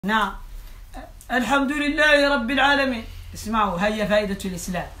نعم. الحمد لله رب العالمين. اسمعوا، هي فائدة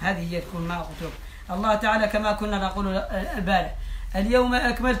الإسلام، هذه هي تكون ما قلت لكم. الله تعالى كما كنا نقول البارح: اليوم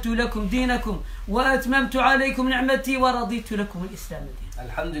أكملت لكم دينكم وأتممت عليكم نعمتي ورضيت لكم الإسلام دينا.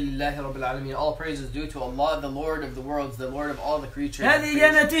 Alhamdulillah Rabbil Alameen. All praise is due to Allah, the Lord of the worlds, the Lord of all the creatures. هذه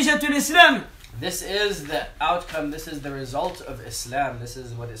هي نتيجة الإسلام. This is the outcome, this is the result of Islam. This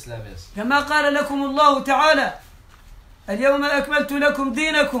is what Islam is. كما قال لكم الله تعالى: اليوم أكملت لكم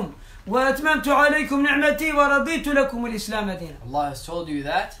دينكم وأتممت عليكم نعمتي ورضيت لكم الإسلام دينا. Allah has told you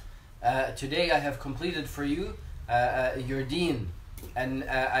that today I have completed for you your deen, and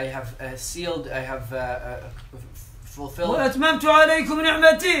I have sealed, I have fulfilled وأتممت عليكم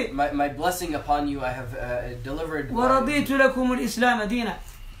نعمتي my blessing upon you. I have delivered ورضيت لكم الإسلام دينا.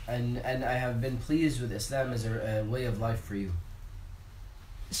 And I have been pleased with Islam as a way of life for you.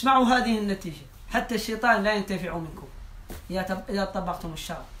 اسمعوا هذه النتيجة، حتى الشيطان لا ينتفع منكم إذا طبقتم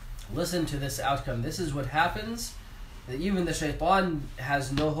الشرع. Listen to this outcome. This is what happens. That even the shaitan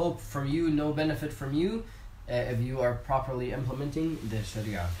has no hope from you, no benefit from you, if you are properly implementing the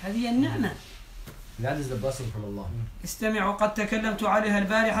Sharia. هذه النعمة. That is the blessing from Allah. استمعوا، قد تكلمت عليها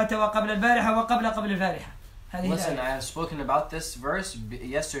البارحة وقبل البارحة وقبل البارحة. Listen, I have spoken about this verse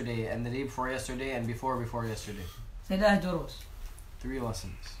yesterday and the day before yesterday and before yesterday. 3 دروس. 3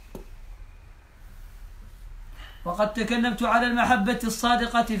 lessons. وقد تكلمت على المحبة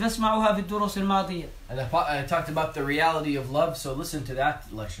الصادقة فاسمعوها في الدروس الماضية. And I talked about the reality of love, so listen to that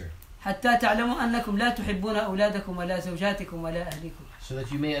lecture. حتى تعلموا أنكم لا تحبون أولادكم ولا زوجاتكم ولا أهليكم. So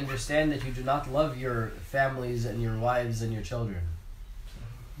that you may understand that you do not love your families and your wives and your children.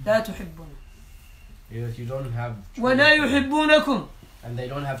 لا تحبون. That you don't have ولا يحبونكم. And they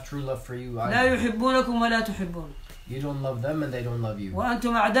don't have true love for you either. لا يحبونكم ولا تحبون. You don't love them and they don't love you.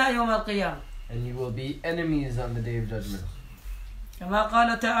 وأنتم أعداء يوم القيامة. And you will be enemies on the day of judgment. كما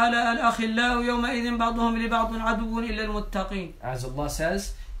قال تعالى: الأخلاء يومئذ بعضهم لبعض عدو إلا المتقين. As Allah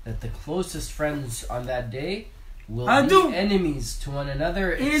says, that the closest friends on that day will عدو. be enemies to one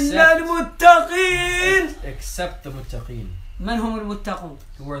another إلا المتقين. except the muttaqeen. من هم المتقون؟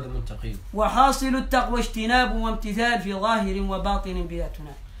 Who are the muttaqeen? وحاصل التقوى اجتناب وامتثال في ظاهر وباطن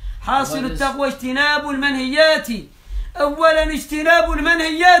بذاتنا. حاصل التقوى اجتناب المنهيات. أولا اجتناب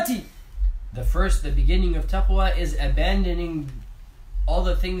المنهيات. The beginning of taqwa is abandoning all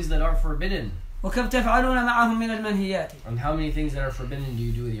the things that are forbidden. وكم تفعلون معهم من المنهيات. And how many things that are forbidden do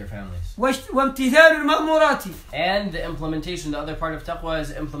you do with your families? وامتثال المأمورات. And the implementation, the other part of taqwa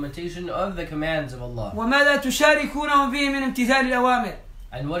is implementation of the commands of Allah. وماذا تشاركونهم فيه من امتثال الأوامر.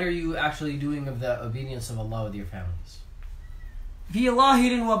 And what are you actually doing of the obedience of Allah with your families? في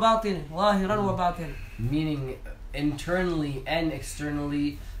ظاهر وباطن، ظاهرا وباطنا. Meaning internally and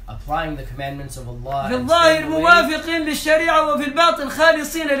externally applying the commandments of Allah. في الظاهر موافقين للشريعة وفي الباطن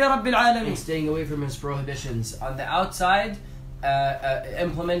خالصين لرب العالمين. And staying away from His prohibitions. On the outside,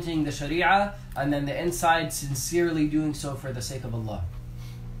 implementing the Sharia, and then the inside sincerely doing so for the sake of Allah.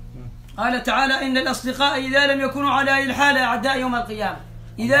 قال تعالى: إن الأصدقاء إذا لم يكونوا على هذه الحالة أعداء يوم القيامة.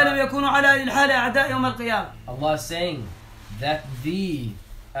 إذا لم يكونوا على هذه الحالة أعداء يوم القيامة. Allah is saying that the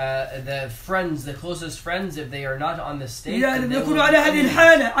friends, the closest friends, if they are not on the state, إذا لم يكونوا على هذه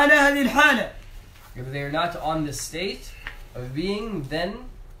الحالة، على هذه الحالة. If they are not on the state of being, then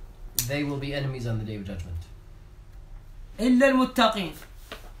they will be enemies on the day of judgment. إلا المتقين.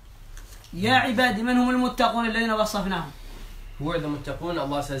 يا عبادي، من هم المتقون الذين وصفناهم؟ Who are the muttaqun?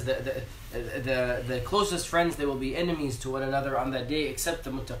 Allah says that the closest friends, they will be enemies to one another on that day, except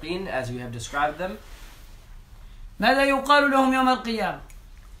the muttaqin, as we have described them. ماذا يقال لهم يوم القيامة؟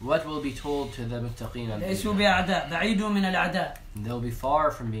 What will be told to the muttaqin on the day? ليسوا بأعداء، بعيدوا من الأعداء. They'll be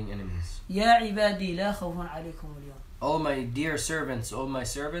far from being enemies. يا عبادي لا خوف عليكم اليوم. Oh my dear servants, oh my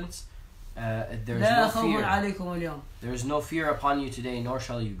servants, there's لا no خوف fear. عليكم اليوم. There is no fear upon you today, nor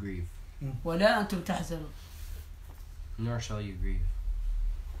shall you grieve. ولا أنتم تحزنون. Nor shall you grieve.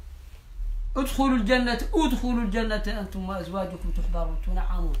 ادخلوا الجنة أنتم وأزواجكم تحبرون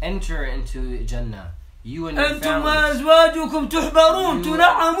تنعمون. Enter into Jannah. You and your أنتم families. وأزواجكم تحبرون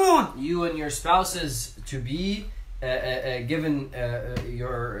تنعمون. You and your spouses to be given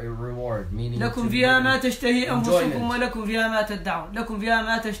your reward, meaning لكم to فيها ما تشتهي أنفسكم enjoyment. ولكم فيها ما تدعون. لكم فيها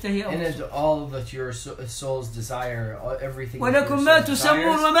ما تشتهي In it, أنفسكم. all that your souls desire, everything that ولكم your ما soul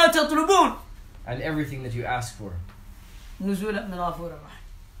تسمون desires, وما تطلبون. and everything that you ask for. نزولا من غفور رحيم.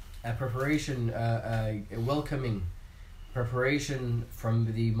 A preparation, a welcoming preparation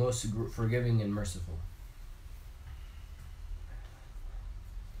from the most forgiving and merciful.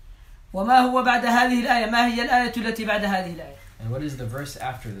 وما هو بعد هذه الآية؟ ما هي الآية التي بعد هذه الآية؟ And what is the verse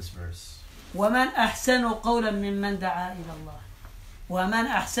after this verse? ومن أحسن قولا ممن دعا إلى الله ومن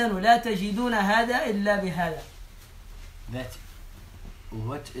أحسن لا تجدون هذا إلا بهذا. That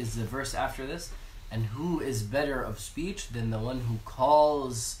what is the verse after this? And who is better of speech than the one who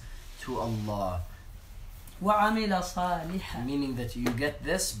calls to Allah? وعمل صالحا. Meaning that you get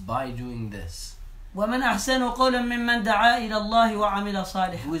this by doing this. ومن أحسن قولا ممن دعا إلى الله وعمل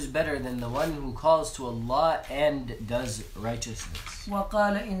صالحا. Who is better than the one who calls to Allah and does righteousness?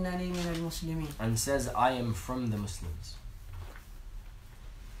 وقال إنني من المسلمين. And says, I am from the Muslims.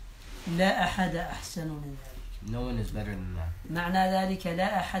 لا أحد أحسن من ذلك. No one is better than that. معنى ذلك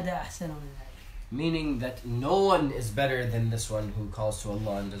لا أحد أحسن من ذلك. Meaning that no one is better than this one who calls to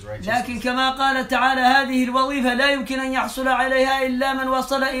Allah and does righteousness. لكن كما قال تعالى هذه الوظيفة لا يمكن أن يحصل عليها إلا من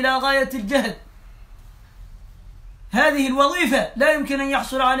وصل إلى غاية الجهد. هذه الوظيفة لا يمكن أن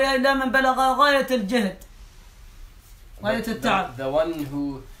يحصل عليها إلا من بلغ غاية الجهد. غاية التعب. The one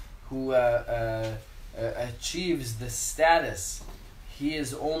who achieves the status, he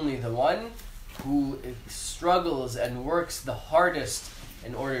is only the one who struggles and works the hardest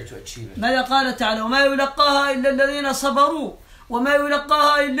in order to achieve it. ماذا قال تعالى وما يلقاها إلا الذين صبروا وما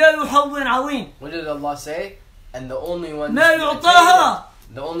يلقاها إلا ذو حظ عظيم. What did Allah say? And the only ones ما يعطاها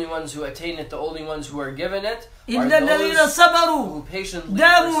the only ones who attain it, the only ones who are given it, are إلا الذين صبروا who patiently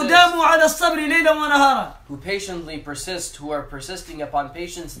داموا على الصبر ليلا ونهارا. Who patiently persist, who are persisting upon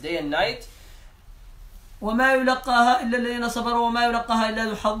patience day and night. وما يلقاها إلا الذين صبروا وما يلقاها إلا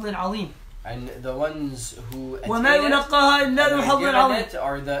ذو حظ عظيم. And the ones who وما يلقاها إلا ذو حظ عظيم it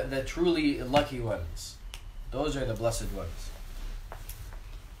are the truly lucky ones. Those are the blessed ones.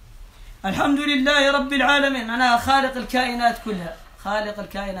 الحمد لله رب العالمين. أنا خالق الكائنات كلها. خالق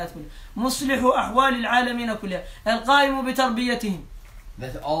الكائنات كلها. مصلح أحوال العالمين كلها. القائم بتربيتهم.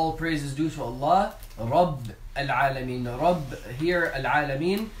 That all praise is due to Allah, Rabb al-Alamin. Rabb here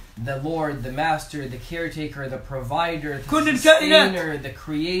al-Alamin, the Lord, the Master, the Caretaker, the Provider, the Sustainer, the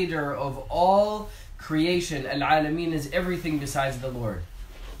Creator of all creation. Al-Alamin is everything besides the Lord.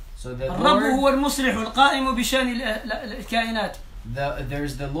 So the الرب هو المصلح القائم بشأن الكائنات.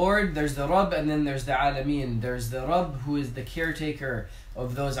 There's the Lord, there's the Rabb, and then there's the Alameen. There's the Rabb who is the caretaker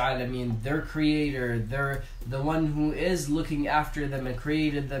of those Alameen, their creator, they're the one who is looking after them and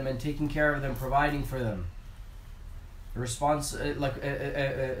created them and taking care of them, providing for them. The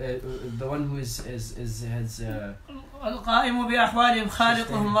one who has القائم بأحوالهم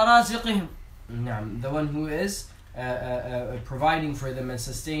خالقهم ورازقهم. the one who is providing for them and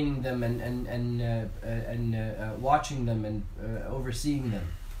sustaining them and watching them and overseeing them.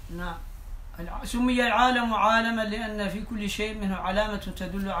 نعم. سمي العالم عالما لأن في كل شيء منه علامة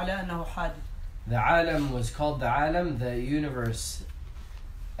تدل على أنه حادث. The alam was called the alam. The universe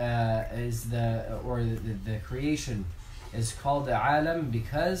is the creation is called the alam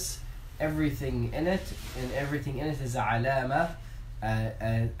because everything in it is a alama,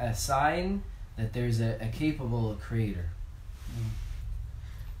 a sign that there's a capable creator.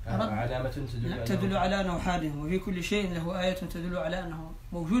 تدل على أنه حادث وفي كل شيء له آية تدل على أنه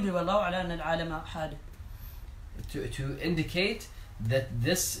موجود والله على أن العالم حادث. To indicate that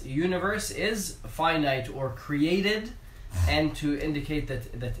this universe is finite or created, and to indicate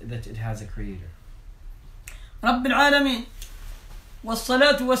that it has a creator. رب العالمين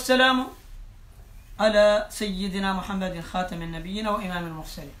والصلاة والسلام على سيدنا محمد خاتم النبيين وإمام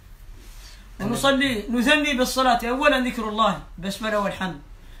المرسلين. ونصلي نثني بالصلاة أولا ذكر الله بسملة والحمد.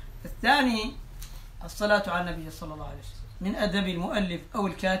 الثاني الصلاة على النبي صلى الله عليه وسلم. من أدب المؤلف أو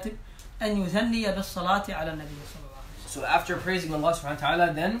الكاتب أن يثني بالصلاة على النبي صلى الله عليه وسلم. So after praising Allah subhanahu wa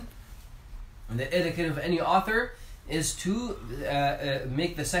ta'ala, then the etiquette of any author is to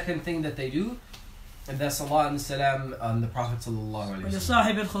make the second thing that they do, and that's salah and salam on the Prophet sallallahu alaihi wasallam.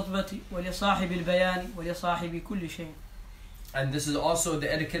 ولصاحب الخطبة ولصاحب البيان ولصاحب كل شيء. And this is also the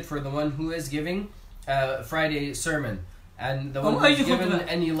etiquette for the one who is giving Friday sermon and the one who is given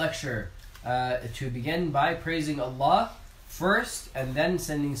any lecture, to begin by praising Allah first and then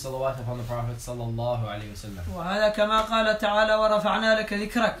sending salawat upon the Prophet sallallahu alaihi wasallam. وهذا كما قال تعالى ورفعنا لك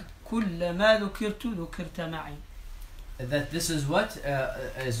ذكرك كل ما ذكرت معي. That this is what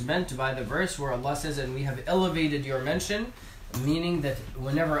is meant by the verse where Allah says, and we have elevated your mention, meaning that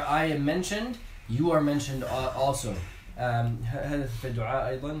whenever I am mentioned, you are mentioned also. هذا في الدعاء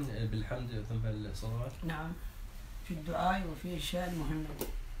أيضا بالحمد ثم الصلوات. نعم في الدعاء وفي الشأن مهم.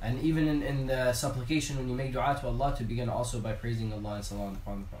 And even in the supplication, when you make dua to Allah, to begin also by praising Allah and salam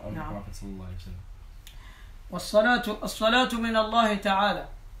upon the Prophet sallallahu alaihi wasallam. والصلاة من الله تعالى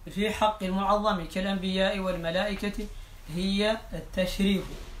في حق المعظم كالأنبياء والملائكة هي التشريف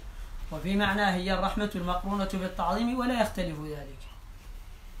وفي معناه هي الرحمة المقرونة بالتعظيم ولا يختلف ذلك.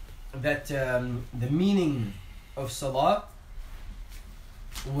 That the meaning of salah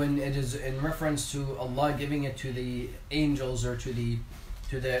when it is in reference to Allah giving it to the angels or to the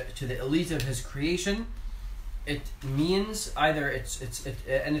elite of His creation, it means either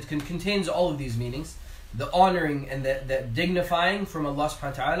and it contains all of these meanings: the honoring and the dignifying from Allah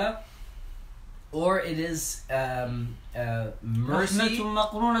subhanahu wa ta'ala, or it is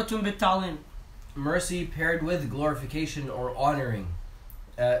mercy paired with glorification or honoring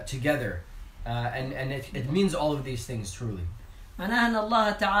together, and it means all of these things truly. معناها أن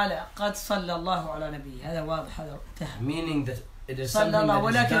الله تعالى قد صلى الله على نبيه. هذا واضح، هذا انتهى. Meaning that it is صلى something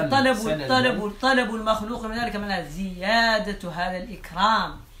الله، that is ولكن done. طلب المخلوق من ذلك معناها زيادة هذا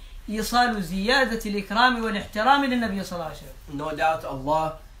الإكرام، إيصال زيادة الإكرام والاحترام للنبي صلى الله عليه وسلم. No doubt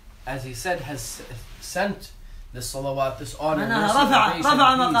Allah, as He said, has sent this salawat, this honor, معناها رفع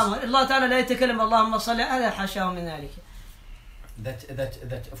مقامه. الله تعالى لا يتكلم اللهم صل، هذا حاشاه من ذلك.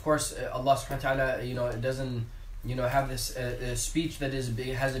 That of course Allah subhanahu wa ta'ala, doesn't have this speech that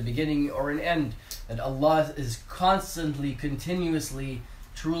has a beginning or an end. That Allah is constantly, continuously,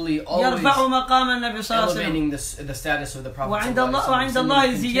 truly always يرفع مقام النبي صلى الله عليه وسلم. elevating the status of the Prophet. وعند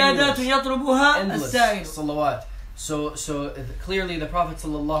الله زيادات يطلبها السائل. Salawat. So clearly the Prophet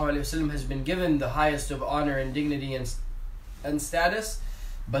sallallahu alaihi wasallam has been given the highest of honor and dignity and status,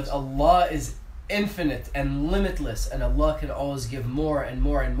 but Allah is infinite and limitless, and Allah can always give more and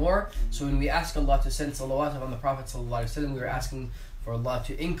more and more. So when we ask Allah to send salawat upon the Prophet sallallahu alaihi wasallam, we are asking for Allah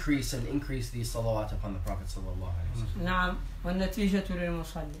to increase these salawat upon the Prophet sallallahu alaihi wasallam. نعم، والنتيجة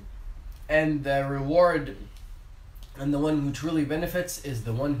للمصلي. And the reward and the one who truly benefits is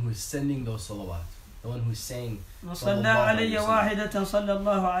the one who is sending those salawat, the one who is saying صلى علي واحدة صلى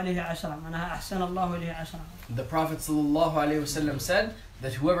الله عليه عشرة. معناها أحسن الله إليه عشرة. The Prophet sallallahu alaihi wasallam said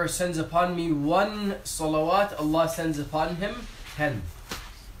that whoever sends upon me one salawat, Allah sends upon him 10.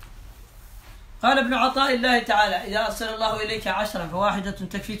 قال ابن عطاء الله تعالى: إذا أرسل الله إليك عشرة فواحدة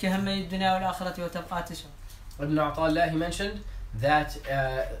تكفيك همي الدنيا والآخرة وتبقى تسعة. Ibn Ata'illah, he mentioned that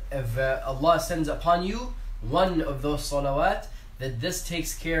if Allah sends upon you one of those salawat, that this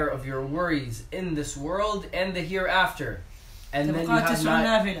takes care of your worries in this world and the hereafter, and then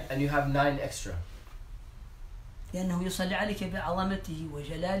you have 9 extra. لأنه يصلي عليك بعظمته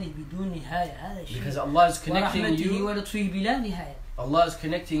وجلاله بدون نهاية. هذا الشيء. Because Allah is connecting you. ورحمته ولطفه بلا نهاية. Allah is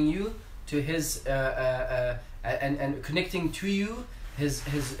connecting you to His and connecting to you His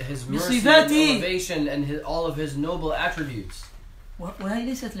mercy and elevation and all of His noble attributes. وهي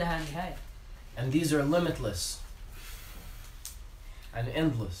ليست لها نهاية. And these are limitless and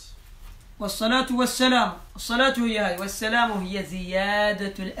endless. والصلاة والسلام، الصلاة هي هاي، والسلام هي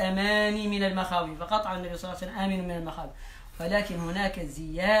زيادة الأمان من المخاوف. فقطع النبي صلى الله عليه وسلم آمن من المخاوف، ولكن هناك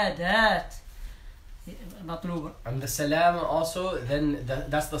زيادات مطلوبة. And the salam also, then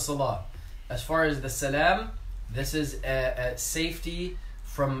that's the salah. As far as the salam, this is safety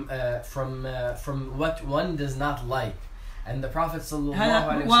from what one does not like. And the Prophet sallallahu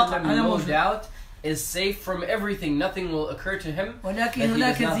alaihi wasallam, no doubt, is safe from everything. Nothing will occur to him that he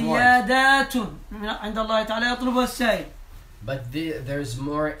does not want. But there's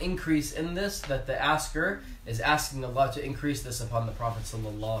more increase in this, that the asker is asking Allah to increase this upon the Prophet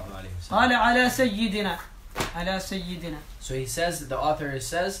sallallahu alaihi wasallam. So he says, the author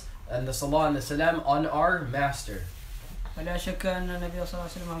says, and the salah and the salam on our master. ولا شك أن النبي صلى الله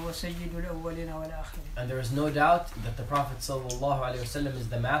عليه وسلم هو سيد الأولين والآخرين. And there is no doubt that the Prophet sallallahu alaihi wasallam is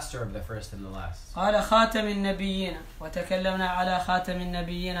the master of the first and the last. قال خاتم النبيين، وتكلمنا على خاتم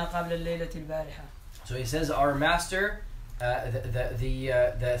النبيين قبل الليلة البارحة. So he says our master,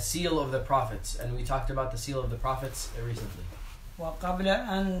 the seal of the prophets, and we talked about the seal of the prophets recently. وقبل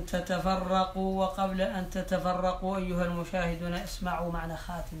أن تتفرقوا أيها المشاهدون اسمعوا معنى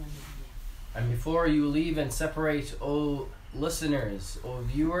خاتم النبيين. And before you leave and separate, O listeners, O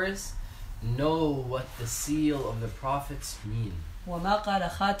viewers, know what the seal of the prophets mean. وما قال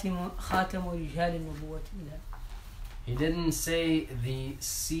خاتم رجال النبوة. He didn't say the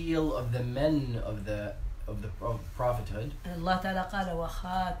seal of the men of the prophethood. الله تعالى قال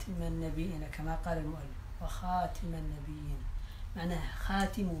وخاتم النبيين كما قال المؤلف وخاتم النبيين. معناه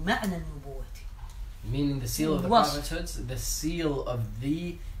خاتم معنى النبوة. Meaning the seal of the prophethoods, the seal of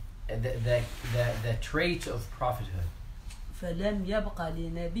the trait of prophethood. فلم يبقى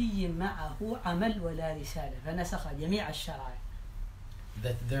لنبي معه عمل ولا رسالة فنسخ جميع الشرائع.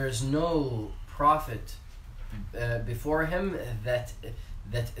 That there is no prophet before him that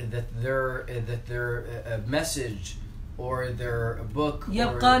their message or their book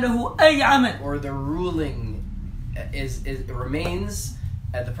يبقى له أي عمل or their ruling remains.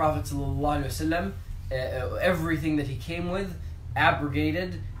 The Prophet sallallahu alaihi wasallam, everything that he came with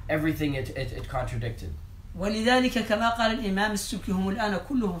abrogated everything it contradicted. ولذلك كما قال الإمام السبكي هم الآن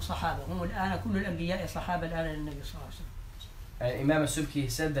كلهم صحابة، هم الآن كل الأنبياء صحابة الآن للنبي صلى الله عليه وسلم. Imam al-Subki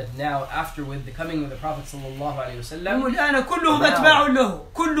said that now, after with the coming of the Prophet sallallahu alaihi wasallam, هم الآن كلهم أتباع له،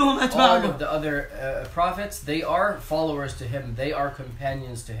 كلهم أتباع all له. of the other prophets, they are followers to him, they are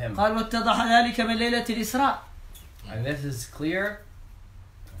companions to him. قال واتضح ذلك من ليلة الإسراء. And this is clear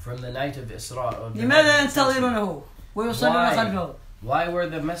from the night of Isra. لماذا ينتظرونه ويصلون خلفه؟ Why were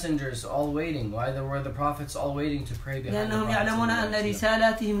the messengers all waiting? Why were the prophets all waiting to pray behind the لأنهم يعلمون أن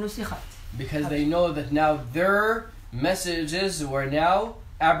رسالاتهم نسخت. Because they know that now their messages were now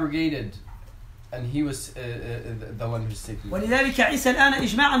abrogated, and he was the one who's taking. ولذلك عيسى الآن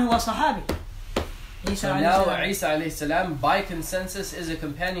إجماعا هو صحابي. So now Isa alayhi salam by consensus is a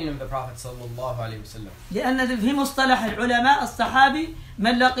companion of the Prophet sallallahu alayhi wasallam. لأن في مصطلح العلماء الصحابي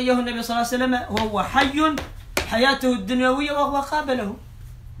من لقيه النبي صلى الله عليه وسلم وهو حي حياته الدنيوية وهو قابله.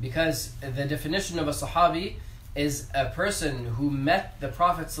 Because the definition of a sahabi is a person who met the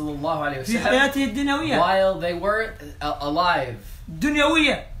Prophet sallallahu alayhi في حياته wasallam الدنيوية. while they were alive.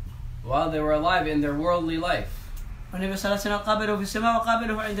 دنيوية. While they were alive in their worldly life. والنبي صلى الله عليه وسلم قابله في السماء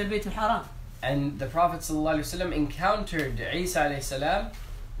وقابله عند البيت الحرام. And the Prophet ﷺ encountered Isa alayhi salam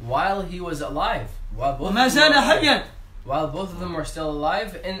while he was alive, while both of them were still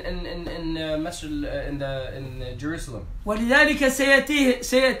alive in Masjid in Jerusalem. ولذلك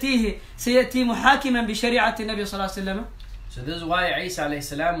سيأتي محاكما بشريعة النبي صلى الله عليه وسلم. So this is why Isa alayhi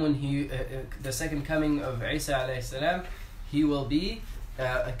salam, when the second coming of Isa alayhi salam, he will be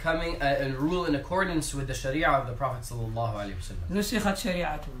coming and rule in accordance with the Sharia of the Prophet sallallahu alayhi wasallam. نسخت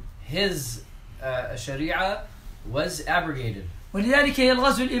شريعته. His Sharia was abrogated. ولذلك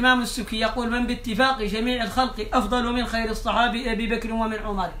يلغز الإمام السبكي يقول من باتفاق جميع الخلق أفضل من خير الصحابي أبي بكر ومن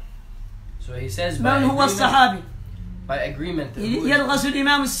عمر. So he says من هو الصحابي؟ by agreement. يلغز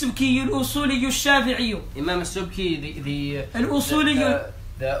الإمام السبكي الأصولي الشافعي. Imam al-Subki, الأصولي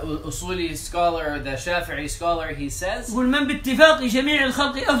the Usuli scholar, the Shafi'i scholar, he says. يقول من باتفاق جميع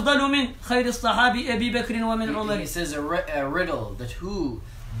الخلق أفضل من خير الصحابي أبي بكر ومن عمر. He says a riddle that who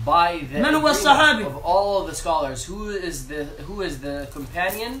by the of all the scholars, who is the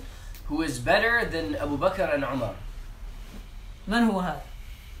companion who is better than Abu Bakr and Umar? من هو هذا؟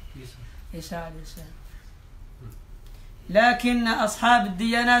 عيسى عليه السلام. لكن أصحاب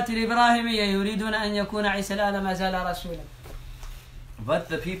الديانات الإبراهيمية يريدون أن يكون عيسى الآن ما زال رسولا. But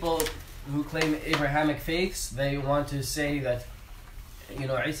the people who claim Abrahamic faiths, they want to say that, you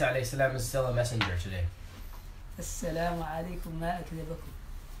know, Isa alayhi salam is still a messenger today. السلام عليكم ما أكذبكم.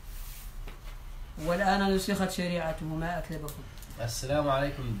 والآن نسخت شريعته ما أكذبكم. Assalamu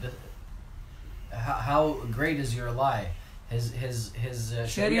alaikum. How great is your lie? His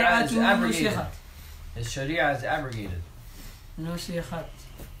Sharia is abrogated. His Sharia is abrogated. نسخت.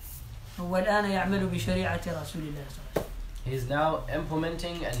 هو الآن يعمل بشريعة رسول الله صلى الله عليه وسلم. He is now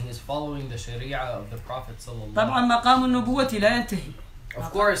implementing and he is following the Sharia of the Prophet sallallahu. طبعا مقام النبوة لا ينتهي.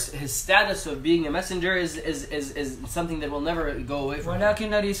 Of course, his status of being a messenger is something that will never go away from him.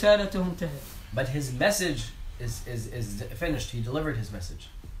 ولكن رسالته انتهت. But his message is finished. He delivered his message,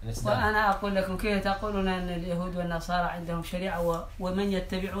 and it's done. وأنا أقول لكم كيف تقولون أن اليهود والنصارى عندهم شريعة ومن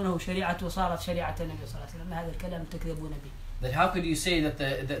يتبعونه شريعته صارت شريعة النبي صلى الله عليه وسلم. هذا الكلام تكذبون به. That how could you say that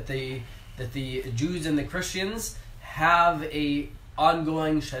the Jews and the Christians have a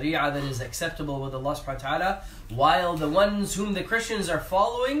ongoing Sharia that is acceptable with Allah subhanahu wa ta'ala, while the ones whom the Christians are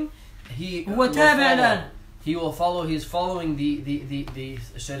following, he will follow. He's following the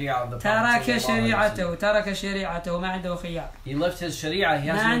Sharia of the Prophet. ترك شريعته ما عنده خيار. He left his Sharia. He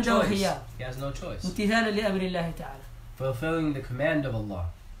has no choice. He has no choice. امتثالا لأمر الله تعالى. Fulfilling the command of Allah.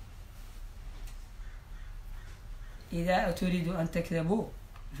 إذا تريدوا أن تكذبوا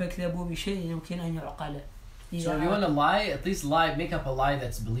فاكذبوا بشيء يمكن أن يعقل. So if you want to lie, at least make up a lie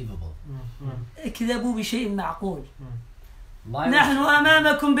that's believable. اكذبوا بشيء معقول. نحن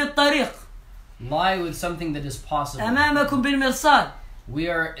أمامكم بالطريق. Lie with something that is possible. أمامكم بالمرصاد. We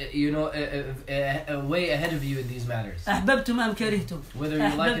are, you know, way ahead of you in these matters. أحببتم أم كرهتم. Whether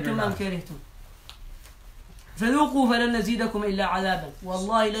you like it or not. فذوقوا فلن نزيدكم إلا عذابا.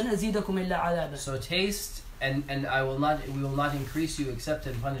 والله لن أزيدكم إلا عذابا. So taste and we will not increase you except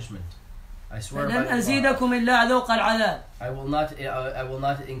in punishment. I swear by لن Allah. أزيدكم إلا ذوق العذاب. I will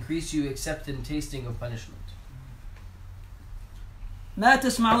not increase you except in tasting of punishment. ما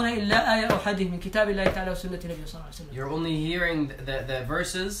تسمعون إلا آية أو حديث من كتاب الله تعالى وسنة النبي صلى الله عليه وسلم. You're only hearing the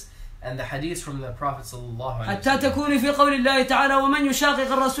verses and the hadiths from the Prophet sallallahu alaihi wasallam. حتى تكوني في قول الله تعالى ومن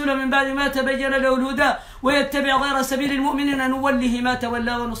يشاقق الرسول من بعد ما تبين له الهدى ويتبع غير سبيل المؤمنين نوله ما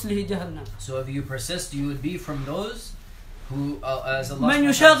تولى ونصله جهنم. So if you persist, you would be from those who, as Allah من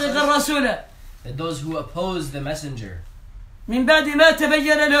يشاقق الرسول that those who oppose the messenger, من بعد ما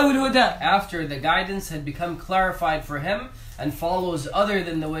تبين له الهدى after the guidance had become clarified for him and follows other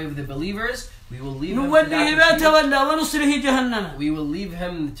than the way of the believers, we will leave him to نوله ما that تولى ونصله جهنم. we will leave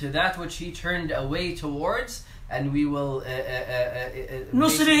him to that which he turned away towards, and we will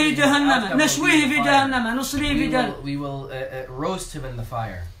نصله جهنم نشويه في جهنم نصله في جهنم. we will roast him in the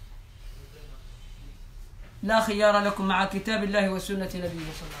fire. لا خيار لكم مع كتاب الله وسنة نبيه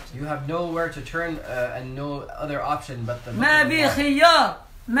صلى الله عليه وسلم. You have nowhere to turn and no other option but the ما في خيار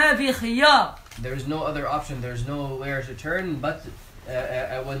ما في خيار. There's no other option, there's nowhere to turn but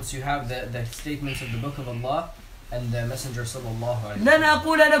once you have the statements of the book of Allah and the messenger sallallahu alayhi wa sallam. لن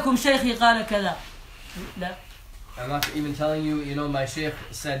أقول لكم شيخي قال كذا. لا. I'm not even telling you, you know, my sheikh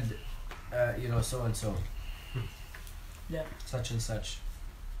said, you know, so and so. لا. Such and such.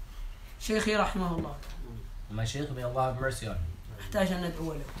 شيخي رحمه الله. My sheikh, may Allah have mercy on him. أحتاج أن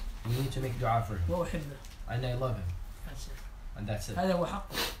ندعو له. We need to make dua for him. وأحبه. And I love him. That's it. And that's it. هذا هو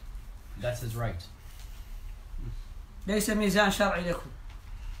حقه. That's his right. ليس ميزان شرعي لكم.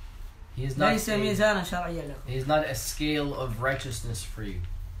 He is not ليس ميزانا شرعيا لكم. He is not a scale of righteousness for you.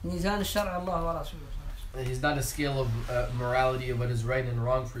 ميزان الشرع الله ورسوله. He's not a scale of morality of what is right and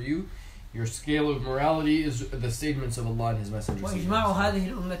wrong for you. Your scale of morality is the statements of Allah and His Messenger. وإجماع هذه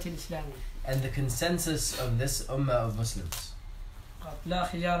الأمة الإسلامية. And the consensus of this ummah of Muslims. لا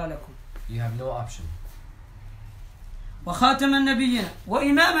خيار لكم. You have no option. وخاتم النبيين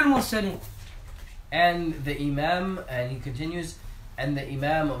وإمام المرسلين. And the Imam, and he continues, and the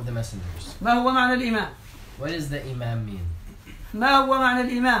Imam of the messengers. ما هو معنى الإمام؟ What does the Imam mean? ما هو معنى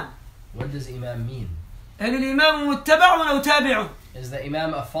الإمام؟ What does Imam mean? هل الإمام متبع أو تابع؟ Is the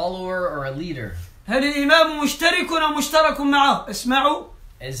Imam a follower or a leader? هل الإمام مشترك أو مشترك معه؟ اسمعوا.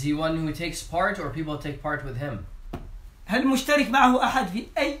 Is he one who takes part or people take part with him? هل مشترك معه أحد في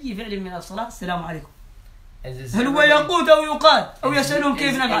أي فعل من الصلاة؟ السلام عليكم. هل هو يقود أو يقاد أو يسألهم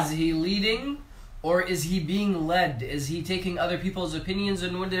كيف Is نفعل؟ he leading or is he being led? Is he taking other people's opinions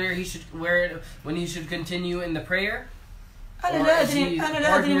on whether he should when he should continue in the prayer? أنا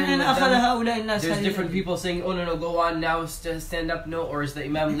لا أدري من أين أخذ هؤلاء الناس. There's different people saying, oh no, go on now, stand up, no, or is the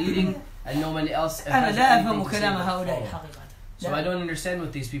Imam leading and no one else has أنا لا أفهم anything to say كلام but هؤلاء follow? حقيقة. So I don't understand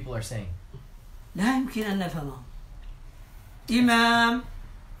what these people are saying. لا يمكن أن نفهمهم. إمام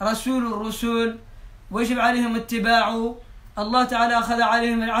رسول الرسل ويجب عليهم اتباعه. الله تعالى أخذ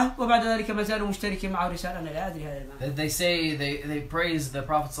عليهم العهد وبعد ذلك ما زالوا مشتركين معه رسالة. أنا لا أدري هذا المعنى. They say they praise the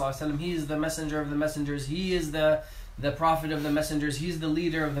Prophet ﷺ. He is the messenger of the messengers. He is the prophet of the messengers. He's the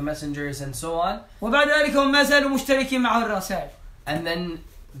leader of the messengers, and so on. وبعد ذلك هم ما زالوا مشتركين معه الرسائل. And then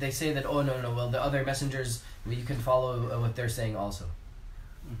they say that, oh no, well the other messengers, you can follow what they're saying also.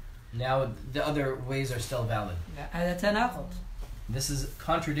 Now the other ways are still valid. هذا تناقض. This is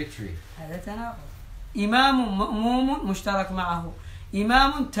contradictory. هذا تناقض. إمام مأموم مشترك معه.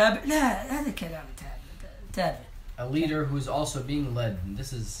 إمام تابع. لا هذا كلام تابع. A leader who's also being led.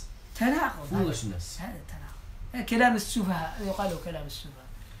 This is تناقض. foolishness. هذا تناقض. كلام السفهاء يقال له كلام السفهاء.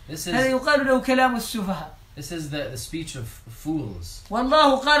 هذا This يقال له كلام السفهاء. is the speech of fools.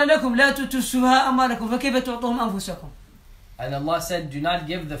 والله قال لكم لا تؤتوا السفهاء أموالكم فكيف تعطوهم أنفسكم. And Allah said, do not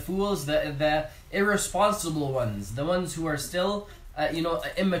give the fools, the irresponsible ones, the ones who are still,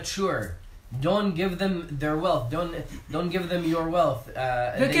 immature. Don't give them their wealth. Don't give them your wealth.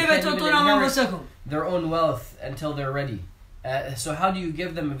 They can't even inherit their own wealth until they're ready. So how do you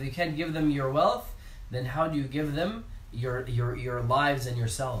give them, if you can't give them your wealth, then how do you give them your lives and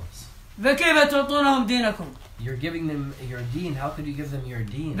yourselves? فكيف تعطونهم دينكم. You're giving them your deen. How could you give them your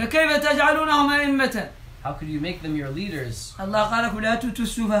deen? فكيف تجعلونهم أئمة. How could you make them your leaders? الله قال لكم لا تؤتوا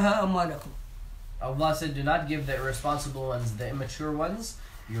السفهاء أموالكم. Allah said, do not give the irresponsible ones, the immature ones,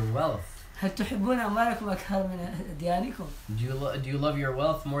 your wealth. هل تحبون أموالكم أكثر من ديانكم؟ Do you love your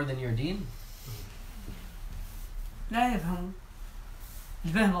wealth more than your deen? لا يفهم.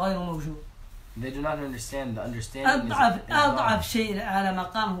 الفهم غير موجود. They do not understand. The understanding أضعف شيء على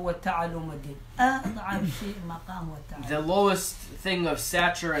مقام هو التعلم والدين. أضعف شيء مقام هو التعلم. The lowest thing of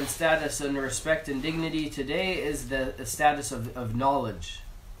stature and status and respect and dignity today is the status of knowledge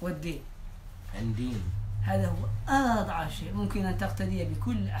والدين. and deen. هذا هو أضعف شيء ممكن أن تقتدي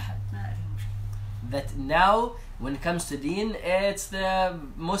بكل أحد ما في مشكلة. That now, when it comes to deen, it's the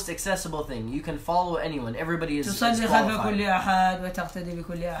most accessible thing. You can follow anyone. Everybody is تصلي خلف كل أحد وتقتدي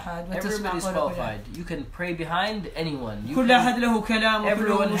بكل أحد وتسمع Everybody's قول كل qualified. أحد. You can pray behind anyone. كل أحد له كلام وكل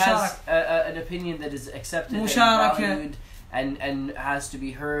Everyone مشاركة. has an opinion that is accepted and مشاركة. valued and has to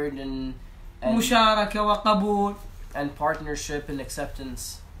be heard and مشاركة وقبول. and partnership and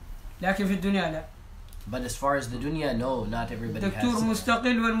acceptance. لكن في الدنيا لا. But as far as the dunya, no, not everybody has الدكتور it.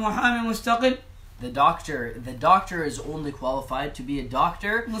 مستقل والمحامي مستقل the doctor is only qualified to be a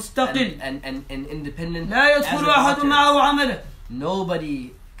doctor مستقل and independent. لا يدخل أحد معه عمله.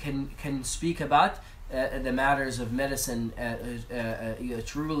 Nobody can speak about the matters of medicine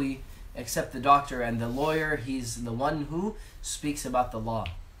truly except the doctor and the lawyer. He's the one who speaks about the law.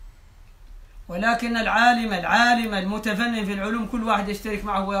 ولكن العالم المتفنن في العلوم كل واحد يشترك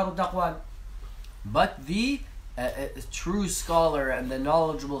معه ويرد أقواله. But the true scholar and the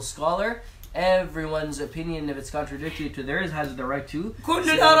knowledgeable scholar, everyone's opinion, if it's contradictory to theirs, has the right to. كل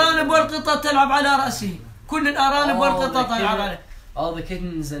الأرانب والقطط تلعب على رأسه. كل الأرانب والقطط تلعب عليه. All the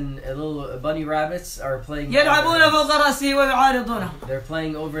kittens and little bunny rabbits are playing. يلعبون فوق رأسه ويعارضونه. They're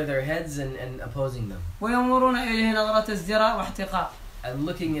playing over their heads and opposing them. وينظرون إليه نظرة ازدراء واحتقار. And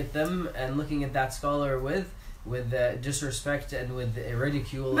looking at them and looking at that scholar with disrespect and with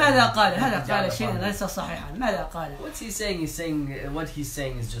ridicule. ماذا قال؟ هذا قال شيئا ليس صحيحا. ماذا قال؟ What's he saying? He's saying what he's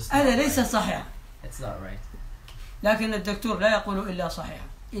saying is just. هذا ليس صحيحا. It's not right. لكن الدكتور لا يقول إلا صحيحا.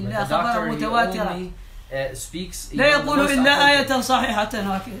 إلا خبر متواترا. Speaks. لا يقول إلا آية صحيحة.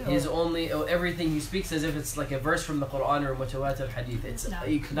 He's only everything he speaks as if it's like a verse from the Quran or mutawatir hadith. It's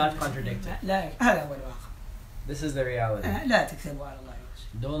you cannot contradict it. لا هذا هو الواقع. This is the reality. لا تكذبوا على الله.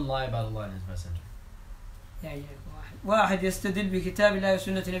 Don't lie about Allah and His Messenger. يعني واحد يستدل بكتاب الله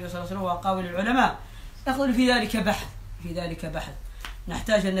وسنة النبي صلى الله عليه وسلم وأقاويل العلماء يقول في ذلك بحث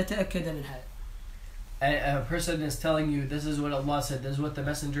نحتاج أن نتأكد من هذا. A person is telling you this is what Allah said, this is what the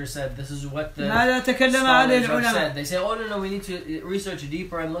Messenger said, this is what the scholars have said. They say, oh no, we need to research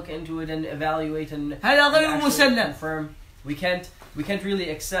deeper and look into it and evaluate and confirm. We can't really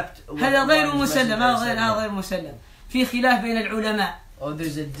accept. هذا غير مسلم. في خلاف بين العلماء. Oh,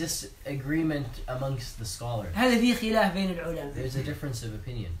 there's a disagreement amongst the scholars. هذا في خلاف بين العلماء. There's a difference of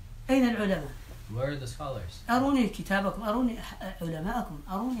opinion. أين العلماء؟ Where are the scholars? أروني كتابكم، أروني علماءكم،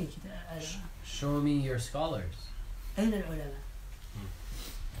 أروني Show me your scholars. أين العلماء؟